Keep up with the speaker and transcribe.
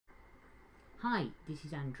Hi, this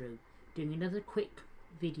is Andrew doing another quick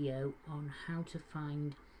video on how to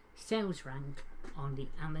find sales rank on the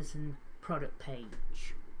Amazon product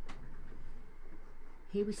page.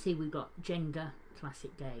 Here we see we've got Jenga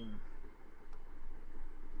classic game,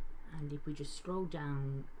 and if we just scroll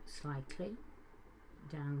down slightly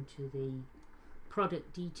down to the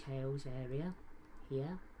product details area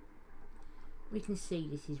here, we can see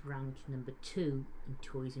this is ranked number 2 in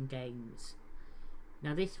toys and games.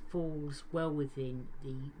 Now this falls well within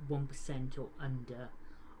the 1% or under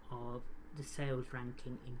of the sales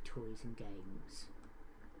ranking in toys and games.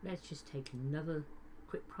 Let's just take another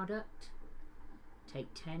quick product,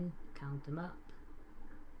 take 10, count them up.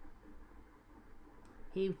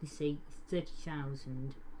 Here we can see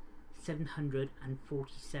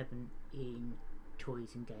 30,747 in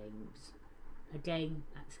toys and games. Again,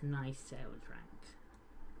 that's a nice sales rank.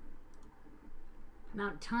 Now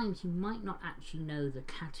at times you might not actually know the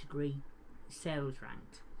category sales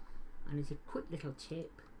rank, and as a quick little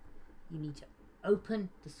tip, you need to open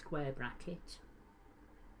the square bracket,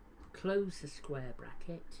 close the square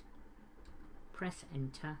bracket, press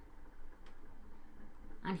enter,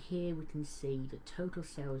 and here we can see the total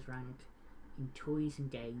sales rank in toys and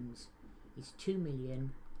games is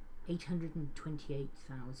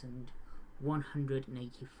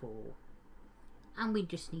 2,828,184. And we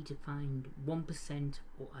just need to find 1%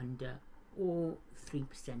 or under or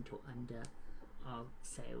 3% or under of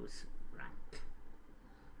sales rank.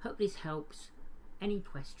 Hope this helps. Any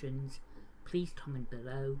questions, please comment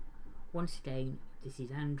below. Once again, this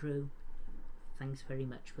is Andrew. Thanks very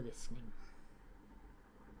much for listening.